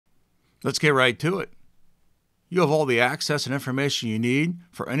Let's get right to it. You have all the access and information you need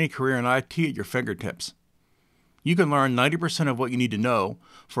for any career in IT at your fingertips. You can learn 90% of what you need to know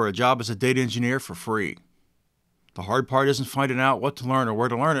for a job as a data engineer for free. The hard part isn't finding out what to learn or where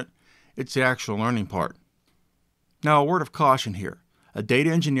to learn it, it's the actual learning part. Now, a word of caution here. A data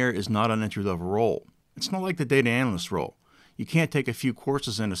engineer is not an entry-level role. It's not like the data analyst role. You can't take a few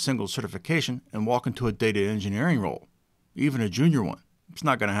courses and a single certification and walk into a data engineering role, even a junior one. It's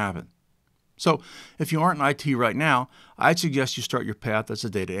not going to happen. So, if you aren't in IT right now, I'd suggest you start your path as a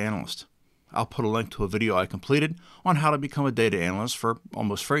data analyst. I'll put a link to a video I completed on how to become a data analyst for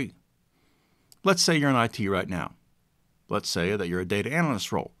almost free. Let's say you're in IT right now. Let's say that you're a data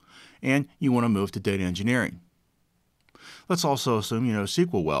analyst role, and you want to move to data engineering. Let's also assume you know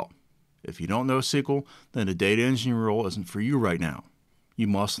SQL well. If you don't know SQL, then the data engineering role isn't for you right now. You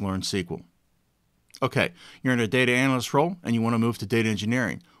must learn SQL. Okay, you're in a data analyst role, and you want to move to data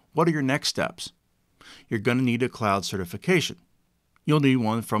engineering. What are your next steps? You're going to need a cloud certification. You'll need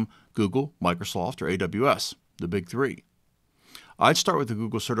one from Google, Microsoft, or AWS, the big three. I'd start with the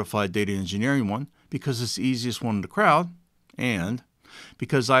Google Certified Data Engineering one because it's the easiest one in the crowd, and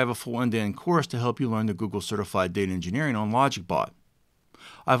because I have a full end-to-end course to help you learn the Google Certified Data Engineering on LogikBot.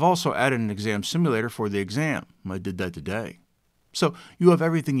 I've also added an exam simulator for the exam. I did that today. So you have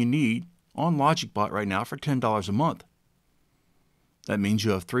everything you need on LogikBot right now for $10 a month. That means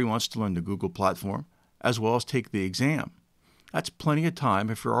you have 3 months to learn the Google platform, as well as take the exam. That's plenty of time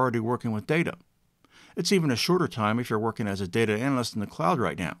if you're already working with data. It's even a shorter time if you're working as a data analyst in the cloud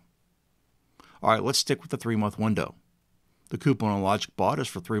right now. All right, let's stick with the 3-month window. The coupon on LogikBot is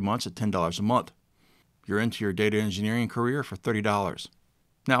for 3 months at $10 a month. You're into your data engineering career for $30.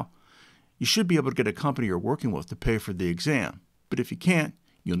 Now, you should be able to get a company you're working with to pay for the exam, but if you can't,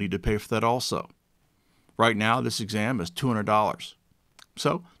 you'll need to pay for that also. Right now, this exam is $200.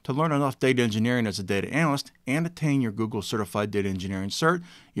 So, to learn enough data engineering as a data analyst and attain your Google Certified Data Engineering cert,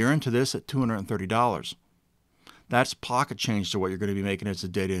 you're into this at $230. That's pocket change to what you're going to be making as a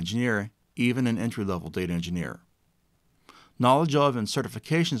data engineer, even an entry-level data engineer. Knowledge of and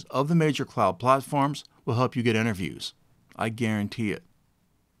certifications of the major cloud platforms will help you get interviews. I guarantee it.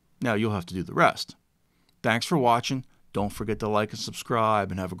 Now you'll have to do the rest. Thanks for watching. Don't forget to like and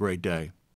subscribe, and have a great day.